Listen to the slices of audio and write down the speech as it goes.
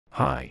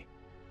Hi.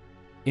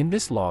 In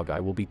this log I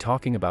will be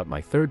talking about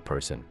my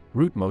third-person,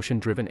 root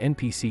motion-driven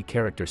NPC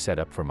character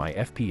setup for my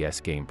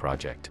FPS game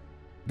project.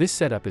 This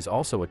setup is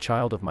also a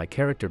child of my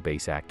character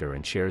base actor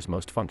and shares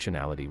most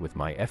functionality with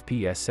my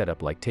FPS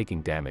setup, like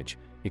taking damage,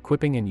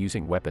 equipping and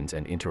using weapons,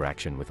 and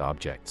interaction with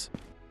objects.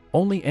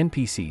 Only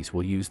NPCs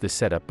will use this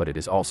setup, but it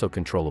is also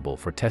controllable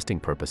for testing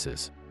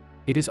purposes.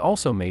 It is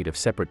also made of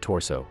separate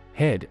torso,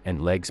 head,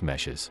 and legs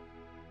meshes.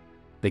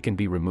 They can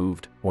be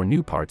removed, or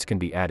new parts can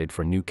be added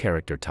for new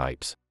character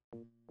types.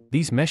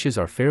 These meshes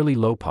are fairly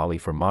low poly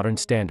for modern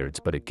standards,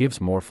 but it gives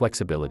more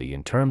flexibility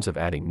in terms of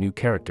adding new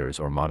characters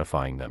or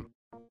modifying them.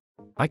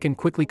 I can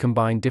quickly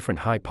combine different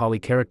high poly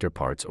character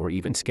parts or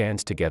even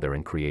scans together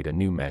and create a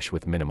new mesh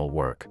with minimal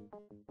work.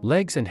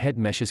 Legs and head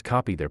meshes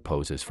copy their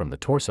poses from the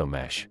torso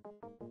mesh.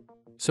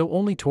 So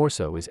only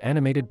torso is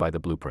animated by the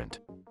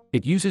blueprint.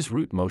 It uses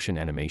root motion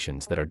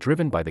animations that are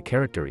driven by the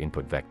character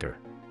input vector.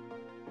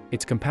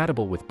 It's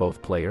compatible with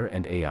both player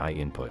and AI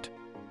input.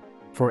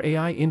 For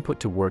AI input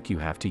to work, you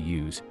have to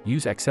use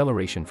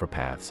acceleration for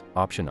paths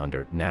option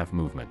under nav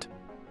movement.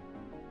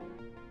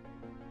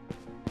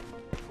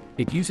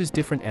 It uses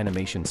different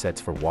animation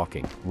sets for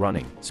walking,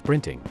 running,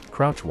 sprinting,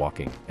 crouch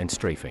walking, and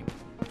strafing.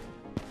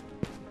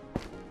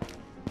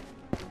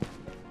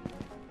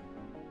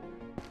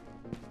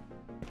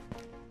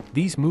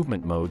 These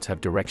movement modes have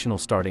directional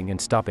starting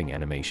and stopping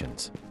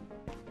animations.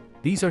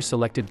 These are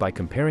selected by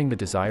comparing the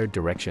desired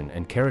direction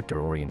and character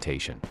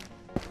orientation.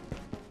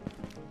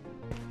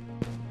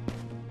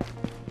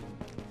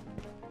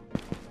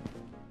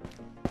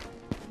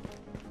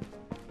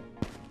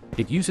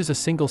 It uses a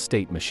single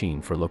state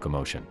machine for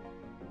locomotion.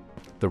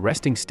 The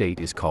resting state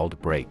is called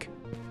break.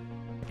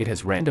 It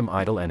has random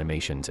idle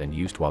animations and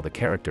used while the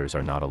characters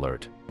are not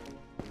alert.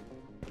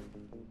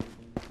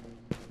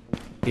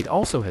 It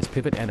also has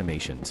pivot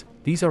animations.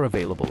 These are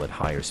available at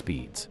higher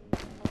speeds.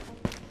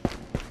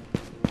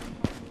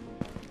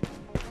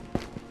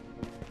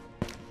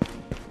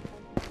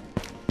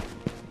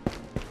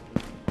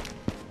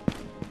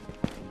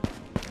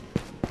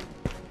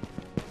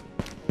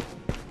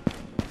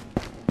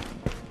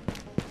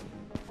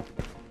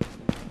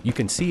 You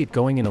can see it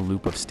going in a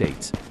loop of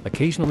states,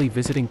 occasionally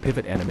visiting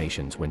pivot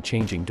animations when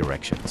changing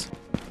directions.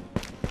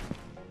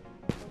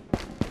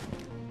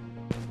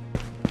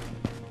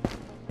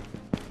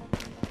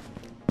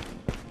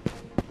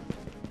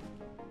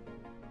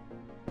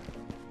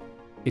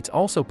 It's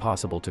also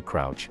possible to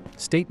crouch.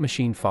 State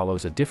machine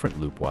follows a different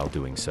loop while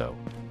doing so.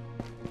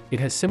 It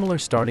has similar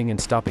starting and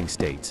stopping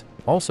states,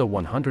 also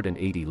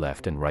 180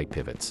 left and right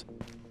pivots.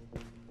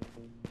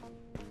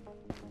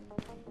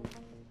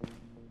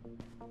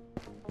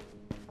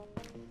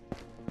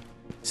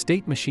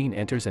 State machine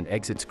enters and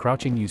exits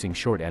crouching using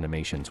short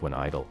animations when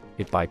idle.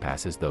 It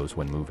bypasses those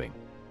when moving.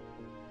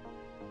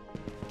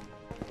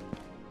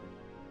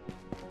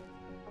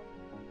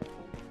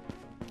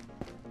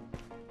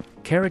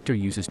 Character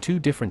uses two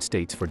different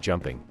states for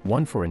jumping,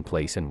 one for in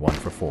place and one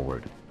for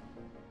forward.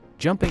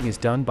 Jumping is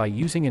done by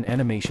using an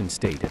animation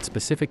state at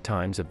specific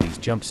times of these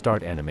jump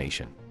start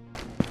animation.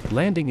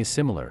 Landing is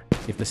similar.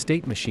 If the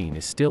state machine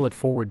is still at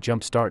forward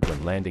jump start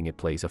when landing, it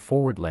plays a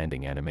forward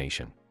landing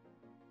animation.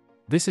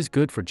 This is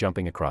good for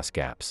jumping across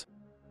gaps.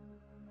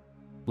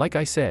 Like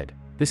I said,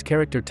 this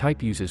character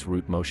type uses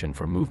root motion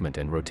for movement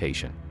and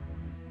rotation.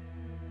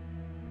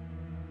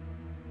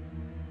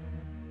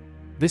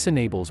 This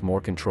enables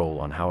more control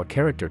on how a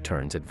character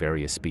turns at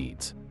various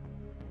speeds.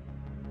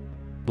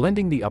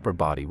 Blending the upper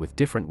body with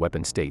different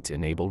weapon states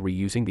enable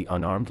reusing the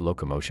unarmed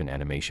locomotion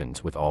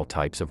animations with all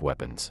types of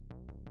weapons.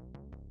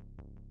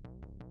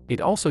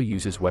 It also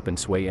uses weapon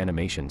sway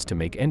animations to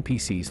make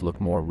NPCs look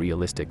more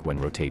realistic when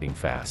rotating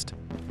fast.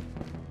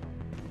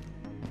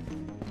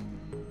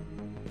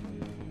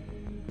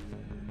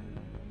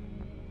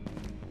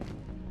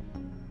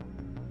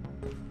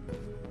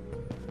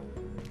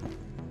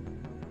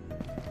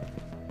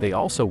 They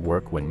also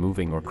work when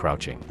moving or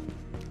crouching.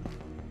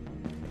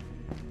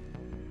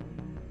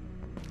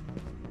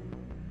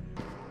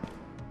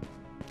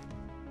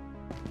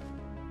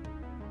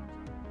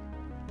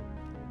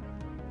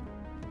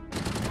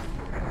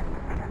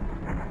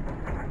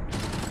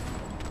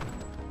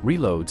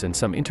 Reloads and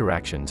some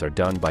interactions are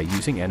done by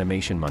using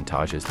animation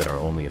montages that are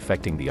only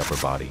affecting the upper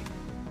body.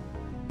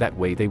 That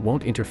way they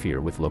won't interfere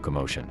with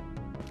locomotion.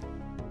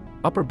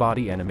 Upper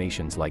body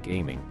animations like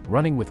aiming,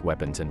 running with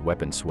weapons, and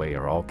weapon sway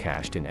are all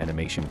cached in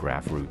animation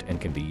graph root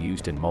and can be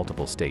used in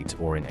multiple states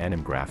or in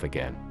anim graph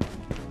again.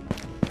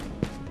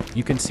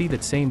 You can see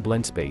that same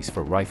blend space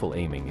for rifle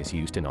aiming is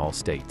used in all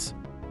states.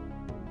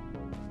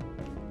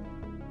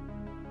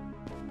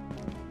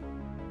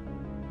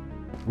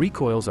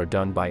 Recoils are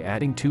done by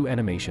adding two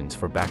animations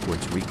for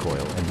backwards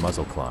recoil and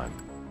muzzle climb.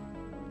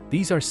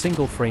 These are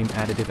single frame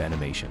additive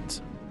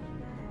animations.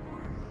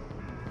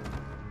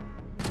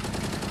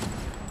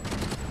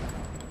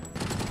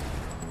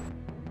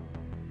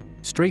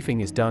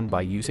 Strafing is done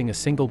by using a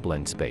single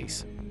blend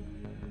space.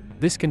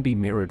 This can be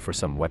mirrored for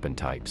some weapon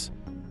types.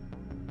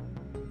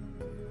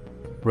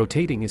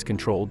 Rotating is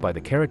controlled by the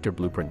character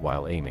blueprint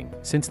while aiming,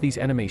 since these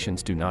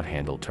animations do not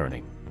handle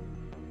turning.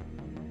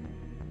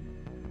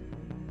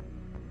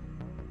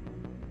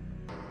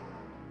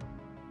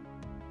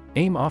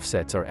 Aim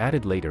offsets are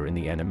added later in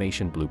the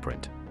animation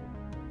blueprint.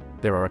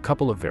 There are a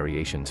couple of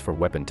variations for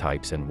weapon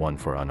types and one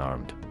for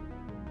unarmed.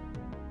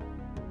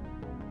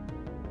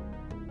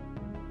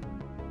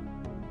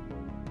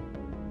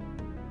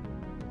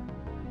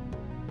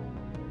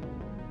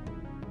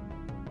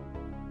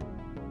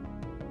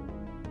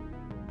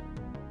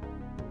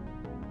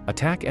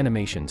 Attack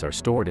animations are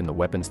stored in the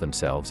weapons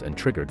themselves and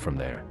triggered from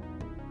there.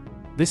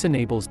 This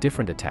enables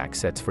different attack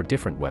sets for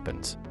different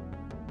weapons.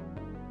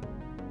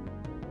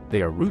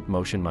 They are root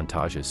motion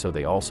montages, so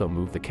they also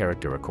move the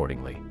character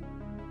accordingly.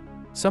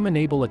 Some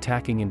enable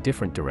attacking in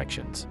different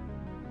directions.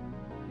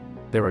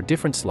 There are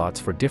different slots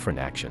for different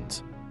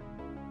actions.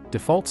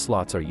 Default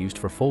slots are used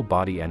for full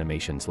body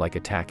animations like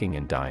attacking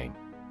and dying,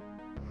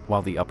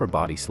 while the upper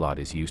body slot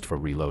is used for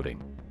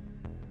reloading.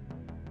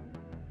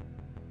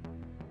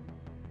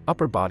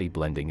 Upper body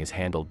blending is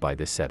handled by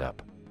this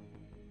setup.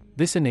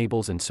 This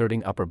enables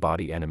inserting upper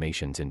body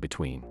animations in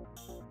between.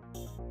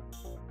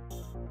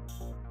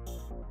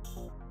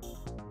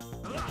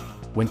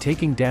 When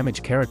taking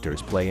damage,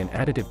 characters play an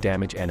additive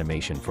damage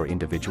animation for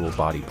individual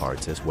body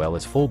parts as well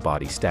as full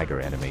body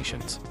stagger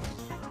animations.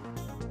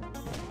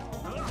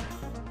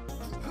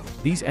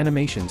 These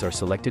animations are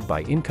selected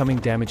by incoming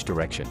damage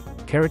direction,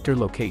 character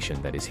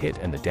location that is hit,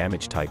 and the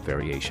damage type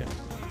variation.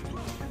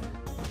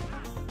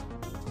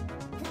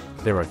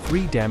 There are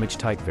 3 damage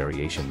type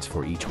variations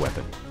for each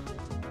weapon.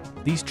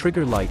 These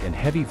trigger light and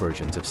heavy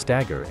versions of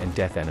stagger and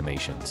death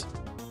animations.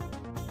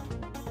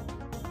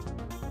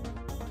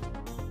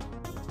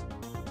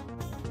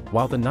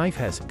 While the knife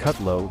has cut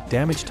low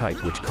damage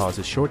type, which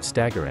causes short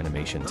stagger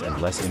animations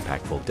and less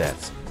impactful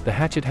deaths, the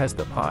hatchet has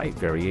the high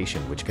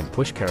variation, which can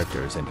push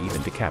characters and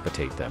even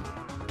decapitate them.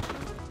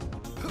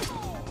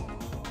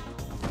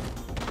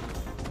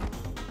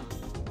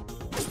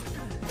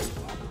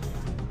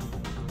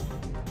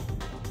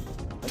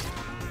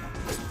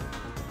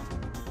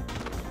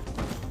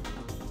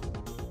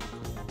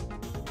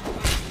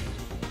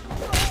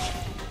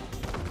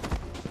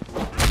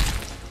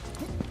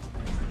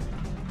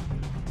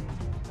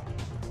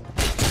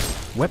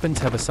 Weapons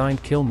have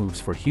assigned kill moves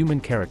for human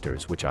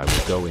characters, which I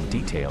will go in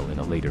detail in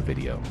a later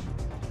video.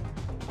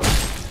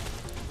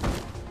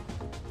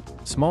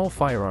 Small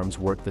firearms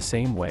work the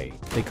same way,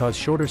 they cause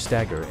shorter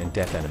stagger and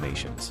death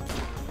animations.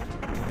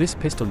 This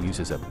pistol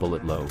uses a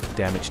bullet low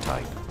damage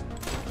type.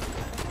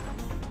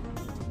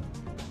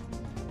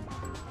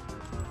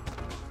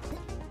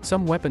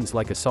 Some weapons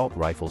like assault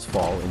rifles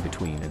fall in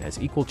between and has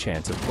equal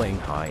chance of playing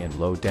high and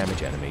low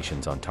damage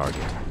animations on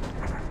target.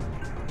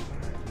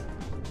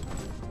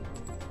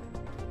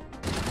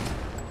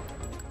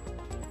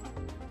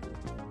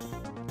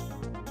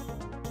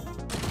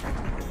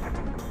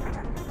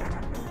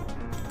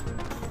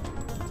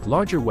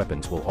 Larger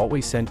weapons will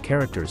always send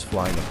characters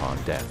flying upon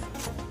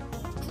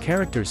death.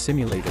 Characters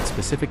simulate at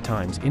specific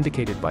times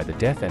indicated by the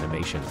death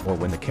animation or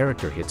when the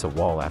character hits a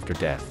wall after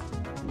death.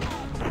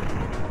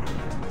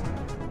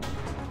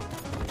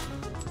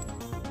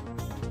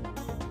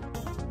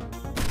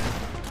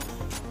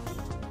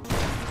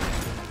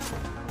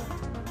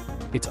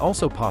 It's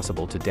also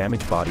possible to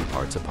damage body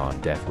parts upon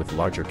death with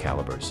larger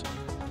calibers.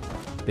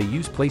 They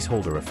use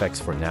placeholder effects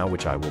for now,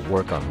 which I will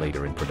work on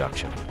later in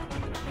production.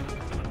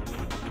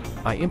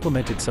 I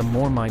implemented some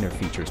more minor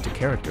features to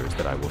characters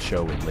that I will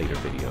show in later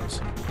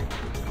videos.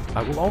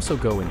 I will also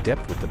go in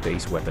depth with the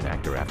base weapon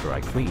actor after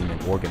I clean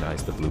and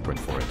organize the blueprint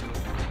for it.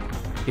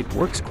 It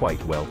works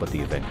quite well, but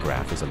the event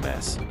graph is a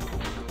mess.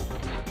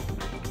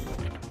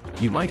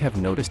 You might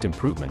have noticed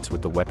improvements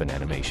with the weapon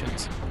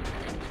animations.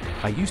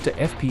 I used a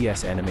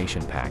FPS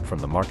animation pack from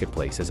the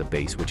marketplace as a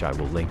base, which I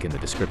will link in the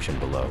description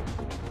below.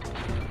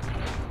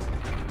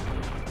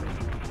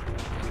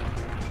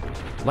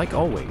 Like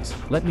always,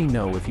 let me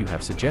know if you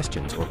have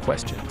suggestions or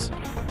questions.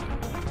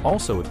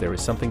 Also, if there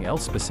is something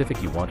else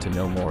specific you want to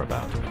know more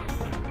about.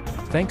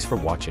 Thanks for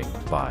watching,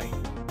 bye.